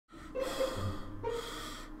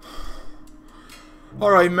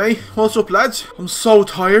Alright, mate. What's up, lads? I'm so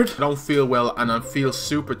tired. I don't feel well, and I feel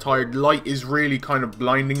super tired. Light is really kind of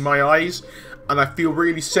blinding my eyes, and I feel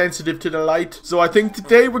really sensitive to the light. So I think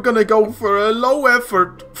today we're gonna go for a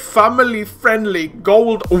low-effort, family-friendly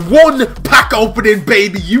Gold 1 pack opening,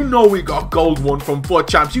 baby. You know we got Gold 1 from FUT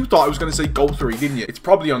Champs. You thought I was gonna say Gold 3, didn't you? It's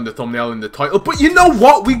probably on the thumbnail and the title, but you know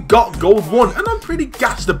what? We got Gold 1, and I'm pretty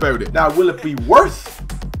gassed about it. Now, will it be worth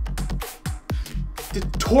the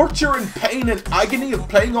torture and pain and agony of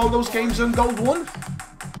playing all those games on Gold 1?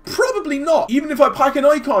 Probably not. Even if I pack an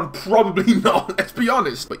icon, probably not. Let's be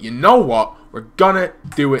honest. But you know what? We're gonna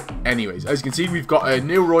do it anyways. As you can see, we've got a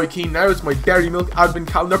new Roy Keane now. It's my Dairy Milk Advent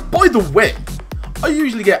Calendar. By the way, I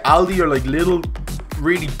usually get Aldi or like little,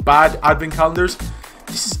 really bad Advent Calendars.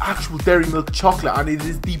 This is actual Dairy Milk chocolate, and it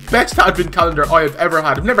is the best Advent Calendar I have ever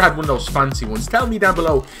had. I've never had one of those fancy ones. Tell me down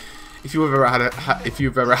below if you've ever had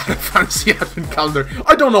a fancy Advent Calendar.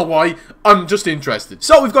 I don't know why. I'm just interested.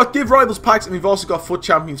 So we've got Div Rivals packs, and we've also got FUT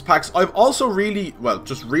Champions packs. I've also really, well,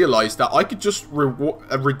 just realized that I could just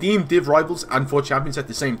redeem Div Rivals and FUT Champions at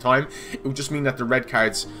the same time. It would just mean that the red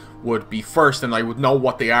cards would be first, and I would know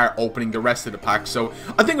what they are opening the rest of the packs. So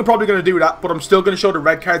I think I'm probably going to do that, but I'm still going to show the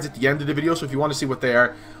red cards at the end of the video. So if you want to see what they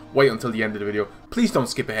are, wait until the end of the video. Please don't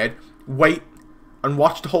skip ahead. Wait and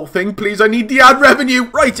watch the whole thing, please. I need the ad revenue.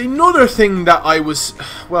 Right, another thing that I was,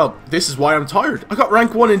 well, this is why I'm tired. I got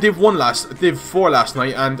rank 1 in Div 4 last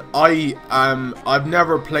night, and I've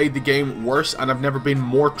never played the game worse, and I've never been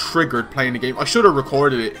more triggered playing the game. I should have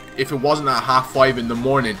recorded it if it wasn't at 5:30 in the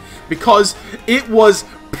morning, because it was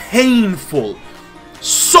painful.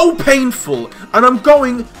 So painful. And I'm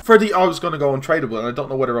going for the, I was going to go untradeable, and I don't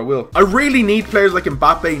know whether I will. I really need players like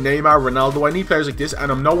Mbappe, Neymar, Ronaldo. I need players like this,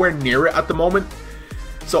 and I'm nowhere near it at the moment.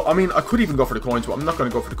 So, I mean, I could even go for the coins, but I'm not going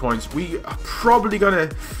to go for the coins. We are probably going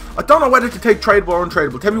to, I don't know whether to take tradable or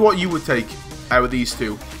untradeable. Tell me what you would take out of these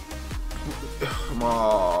two.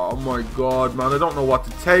 Oh my god, man, I don't know what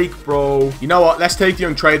to take, bro. You know what, let's take the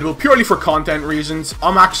untradeable, purely for content reasons.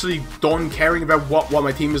 I'm actually done caring about what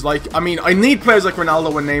my team is like. I mean, I need players like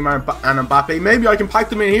Ronaldo and Neymar and Mbappe. Maybe I can pack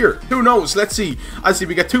them in here. Who knows? Let's see. As see,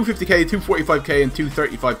 we get 250k, 245k, and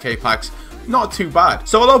 235k packs. Not too bad.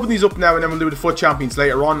 So I'll open these up now, and then we'll do the FUT Champions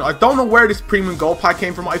later on. I don't know where this premium gold pack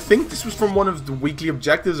came from. I think this was from one of the weekly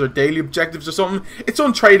objectives or daily objectives or something. It's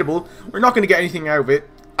untradeable. We're not going to get anything out of it,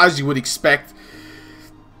 as you would expect.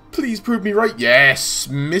 Please prove me right. Yes,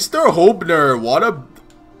 Mr. Hubner.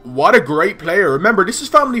 What a great player. Remember, this is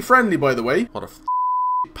family friendly, by the way. What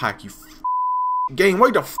a pack, you game. Why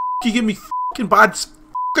the you give me bad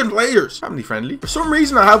players? Family friendly. For some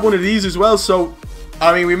reason, I have one of these as well, so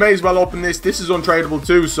I mean, we may as well open this. This is untradeable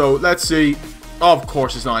too, so let's see. Oh, of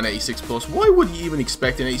course, it's not an 86 plus. Why would you even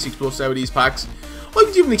expect an 86 plus out of these packs? Why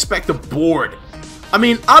would you even expect a board? I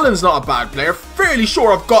mean, Alan's not a bad player. Fairly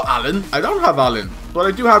sure I've got Alan. I don't have Alan, but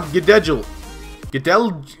I do have Gudegel.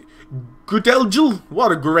 Gudegel?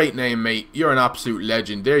 What a great name, mate. You're an absolute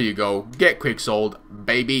legend. There you go. Get quick sold,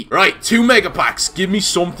 baby. Right, 2 mega packs. Give me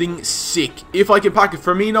something sick. If I can pack a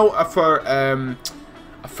Firmino,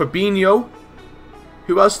 a Fabinho.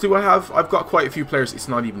 Who else do I have? I've got quite a few players. It's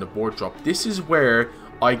not even a board drop. This is where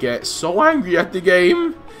I get so angry at the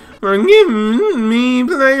game. For giving me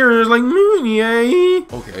players like Mooney.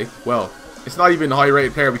 Okay, well, it's not even a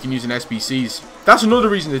high-rated player we can use in SBCs. That's another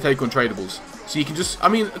reason to take untradeables. So you can just, I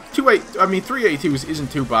mean, 382s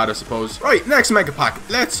isn't too bad, I suppose. Right, next mega pack.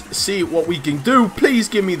 Let's see what we can do. Please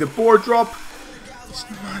give me the board drop.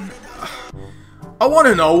 Man, I want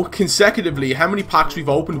to know consecutively how many packs we've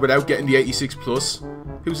opened without getting the 86 plus.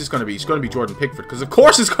 Who's this going to be? It's going to be Jordan Pickford, because of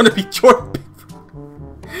course it's going to be Jordan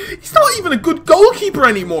Pickford. He's not even a good goalkeeper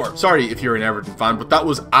anymore. Sorry if you're an Everton fan, but that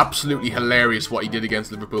was absolutely hilarious what he did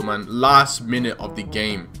against Liverpool, man. Last minute of the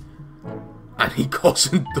game, and he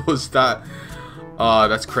goes and does that.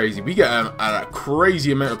 That's crazy. We get a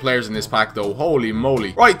crazy amount of players in this pack, though. Holy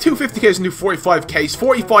moly. Right, 250ks and 45ks.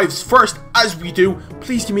 45s first, as we do.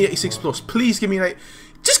 Please give me 86 plus. Please give me an...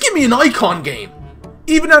 Just give me an icon game.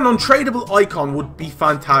 Even an untradeable icon would be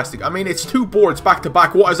fantastic. I mean, it's 2 boards back to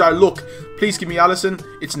back. What is our look? Please give me Alisson.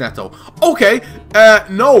 It's Neto. Okay.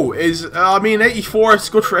 No. I mean, 84. It's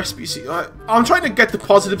good for SBC. I'm trying to get the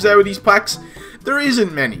positives out of these packs. There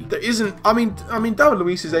isn't many. There isn't... I mean, David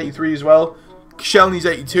Luiz is 83 as well. Shelney's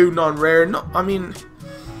 82, non-rare. No, I mean,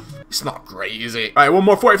 it's not great, is it? Alright, one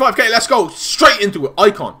more 45k. Let's go straight into it.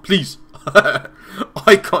 Icon, please.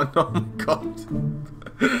 Icon. Oh my god.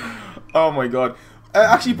 Oh my god.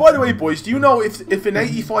 Actually, by the way, boys, do you know if an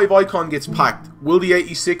 85 icon gets packed, will the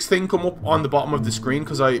 86 thing come up on the bottom of the screen?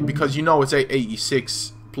 Because you know it's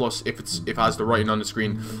 86 plus if it has the writing on the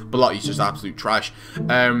screen. Belotti's just absolute trash.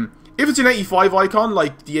 If it's an 85 icon,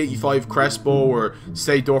 like the 85 Crespo or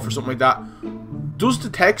Seydorf or something like that, does the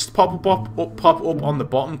text pop up on the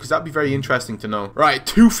bottom? Because that'd be very interesting to know. Right,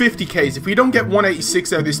 250Ks. If we don't get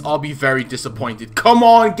 186 out of this, I'll be very disappointed. Come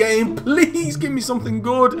on, game. Please give me something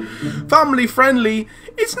good. Family friendly.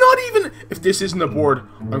 It's not even... If this isn't a board,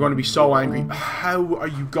 I'm going to be so angry. How are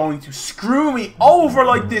you going to screw me over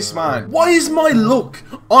like this, man? Why is my luck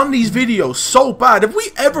on these videos so bad? Have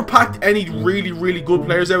we ever packed any really, really good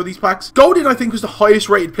players out of these packs? Godin, I think, was the highest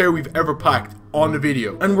rated player we've ever packed on the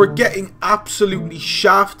video, and we're getting absolutely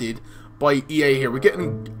shafted by EA here. We're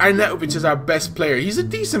getting Arnautovic as our best player. He's a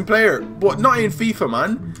decent player, but not in FIFA,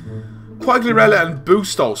 man. Quagliarella and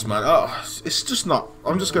Bustos, man. Oh, it's just not.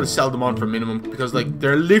 I'm just going to sell them on for minimum because, like,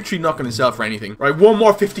 they're literally not going to sell for anything. Right, one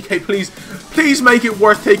more 50k, please. Please make it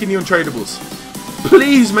worth taking the untradables.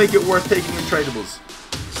 Please make it worth taking the untradables.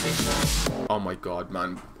 Oh my god,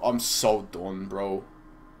 man. I'm so done, bro.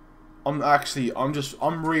 I'm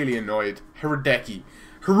really annoyed. Hradecki,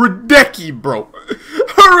 bro.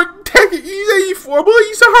 Hradecki, he's 84, but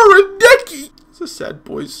he's a Hradecki. As I said,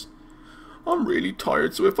 boys, I'm really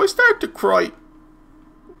tired, so if I start to cry,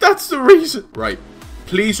 that's the reason. Right,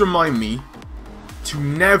 please remind me to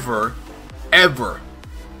never, ever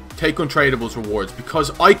take untradables rewards, because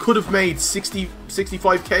I could have made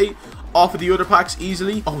 65k off of the other packs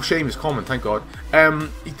easily. Oh, shame is coming, thank god.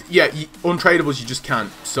 Yeah, untradables you just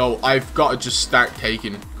can't. So I've got to just start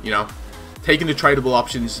taking, you know, taking the tradable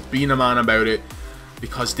options, being a man about it,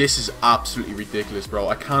 because this is absolutely ridiculous, bro.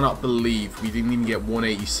 I cannot believe we didn't even get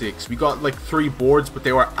 186. We got like 3 boards, but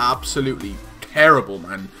they were absolutely terrible,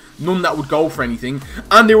 man. None that would go for anything,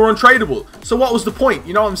 and they were untradable. So what was the point?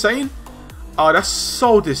 You know what I'm saying? Oh, that's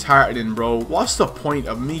so disheartening, bro. What's the point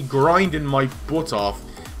of me grinding my butt off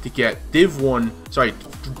to get Div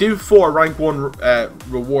 4 rank 1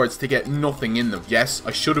 rewards to get nothing in them? Yes,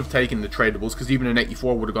 I should have taken the tradables, because even an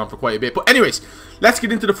 84 would have gone for quite a bit. But anyways, let's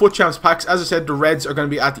get into the Foot Champs packs. As I said, the reds are going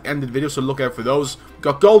to be at the end of the video, so look out for those.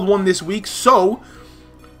 Got gold 1 this week, so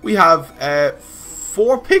we have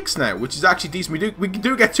 4 picks now, which is actually decent. We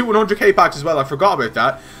do get 2 100k packs as well. I forgot about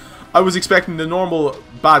that. I was expecting the normal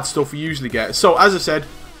bad stuff we usually get. So as I said,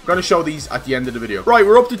 I'm going to show these at the end of the video. Right,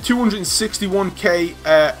 we're up to 261k.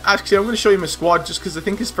 Actually, I'm going to show you my squad just because I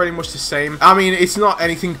think it's very much the same. I mean, it's not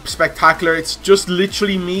anything spectacular. It's just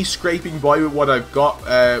literally me scraping by with what I've got.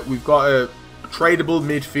 We've got a tradable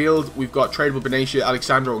midfield. We've got tradable Benicia,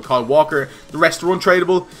 Alexandro, and Kyle Walker. The rest are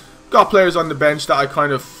untradable. Got players on the bench that I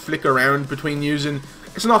kind of flick around between using.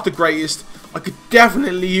 It's not the greatest. I could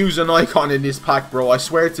definitely use an icon in this pack, bro. I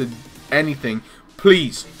swear to anything.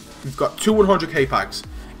 Please. We've got 2 100k packs.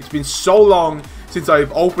 It's been so long since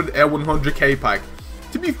I've opened a 100k pack.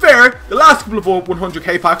 To be fair, the last couple of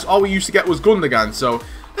 100k packs, all we used to get was Gundogan. So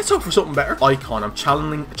let's hope for something better. Icon. I'm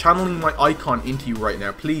channeling my icon into you right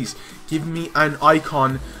now. Please give me an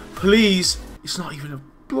icon. Please. It's not even a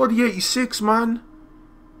bloody 86, man.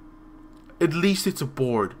 At least it's a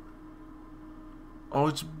board. Oh,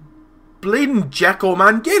 it's bleeding Dzeko,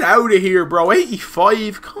 man. Get out of here, bro.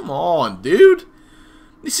 85. Come on, dude.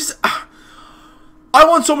 This is... I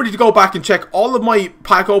want somebody to go back and check all of my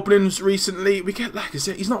pack openings recently. We get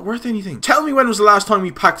Lacazette. He's not worth anything. Tell me when was the last time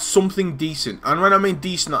we packed something decent. And when I mean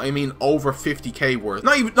decent, I mean over 50k worth.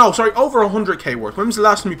 Not even... No, sorry. Over 100k worth. When was the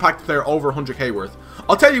last time we packed a player over 100k worth?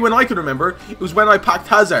 I'll tell you when I can remember. It was when I packed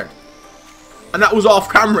Hazard. And that was off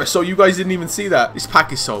camera, so you guys didn't even see that. This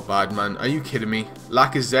pack is so bad, man. Are you kidding me?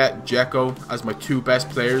 Lacazette, Dzeko as my 2 best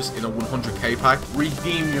players in a 100k pack.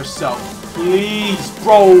 Redeem yourself, please,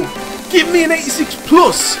 bro. Give me an 86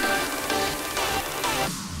 plus.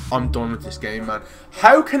 I'm done with this game, man.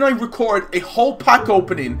 How can I record a whole pack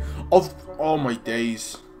opening of... Oh, my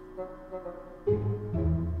days.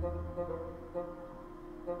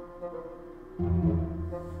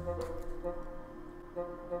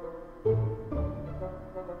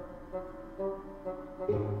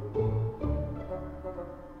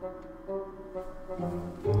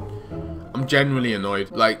 I'm genuinely annoyed.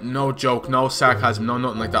 Like, no joke, no sarcasm, no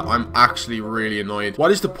nothing like that. I'm actually really annoyed.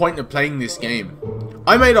 What is the point of playing this game?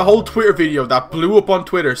 I made a whole Twitter video that blew up on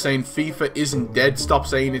Twitter saying FIFA isn't dead. Stop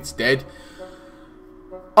saying it's dead.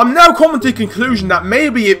 I'm now coming to the conclusion that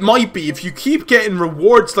maybe it might be if you keep getting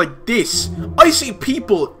rewards like this. I see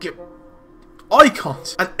people get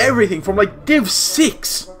icons and everything from like Div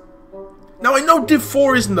 6. Now, I know Div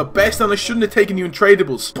 4 isn't the best and I shouldn't have taken the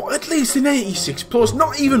untradables, but at least an 86 plus,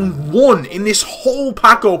 not even one in this whole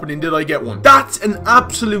pack opening did I get one. That's an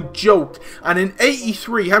absolute joke. And in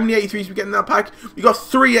 83, how many 83s we get in that pack? We got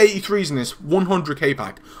 3 83s in this 100k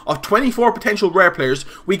pack. Of 24 potential rare players,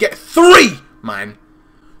 we get 3, man.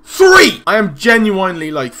 3! I am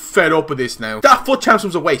genuinely, like, fed up with this now. That FUT Champs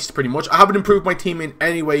was a waste, pretty much. I haven't improved my team in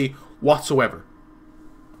any way whatsoever.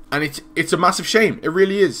 And it's a massive shame. It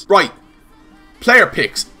really is. Right. Player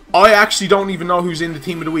picks. I actually don't even know who's in the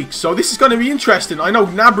team of the week. So this is going to be interesting. I know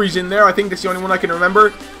Gnabry's in there. I think that's the only one I can remember.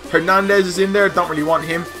 Hernandez is in there. Don't really want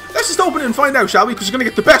him. Let's just open it and find out, shall we? Because we're going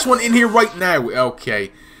to get the best one in here right now.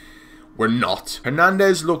 Okay. We're not.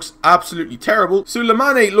 Hernandez looks absolutely terrible.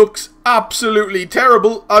 Sulemane looks absolutely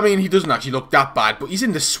terrible. I mean, he doesn't actually look that bad, but he's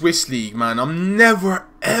in the Swiss League, man. I'm never,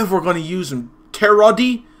 ever going to use him.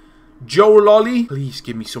 Terodde? Joe Lolly? Please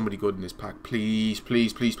give me somebody good in this pack. Please,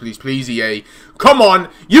 please, please, please, please, EA. Come on.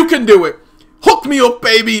 You can do it. Hook me up,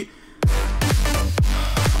 baby.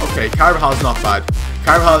 Okay, Carvajal's not bad.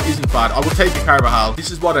 Carvajal isn't bad. I will take a Carvajal. This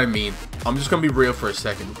is what I mean. I'm just going to be real for a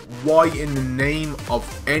second. Why in the name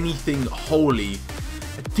of anything holy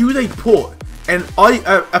do they put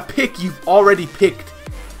a pick you've already picked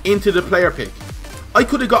into the player pick? I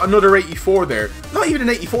could have got another 84 there. Not even an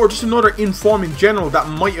 84, just another inform in general that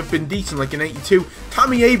might have been decent, like an 82.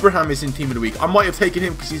 Tammy Abraham is in team of the week. I might have taken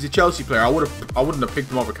him because he's a Chelsea player. I wouldn't have picked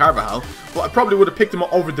him over Carvajal, but I probably would have picked him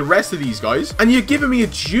over the rest of these guys. And you're giving me a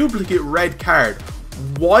duplicate red card.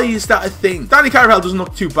 Why is that a thing? Danny Carvajal doesn't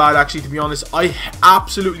look too bad, actually, to be honest. I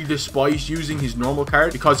absolutely despised using his normal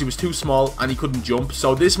card because he was too small and he couldn't jump.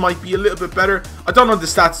 So this might be a little bit better. I don't know the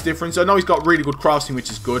stats difference. I know he's got really good crossing, which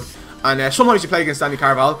is good. And sometimes you play against Danny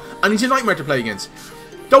Carvajal, and he's a nightmare to play against.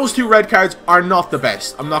 Those two red cards are not the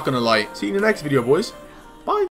best. I'm not going to lie. See you in the next video, boys.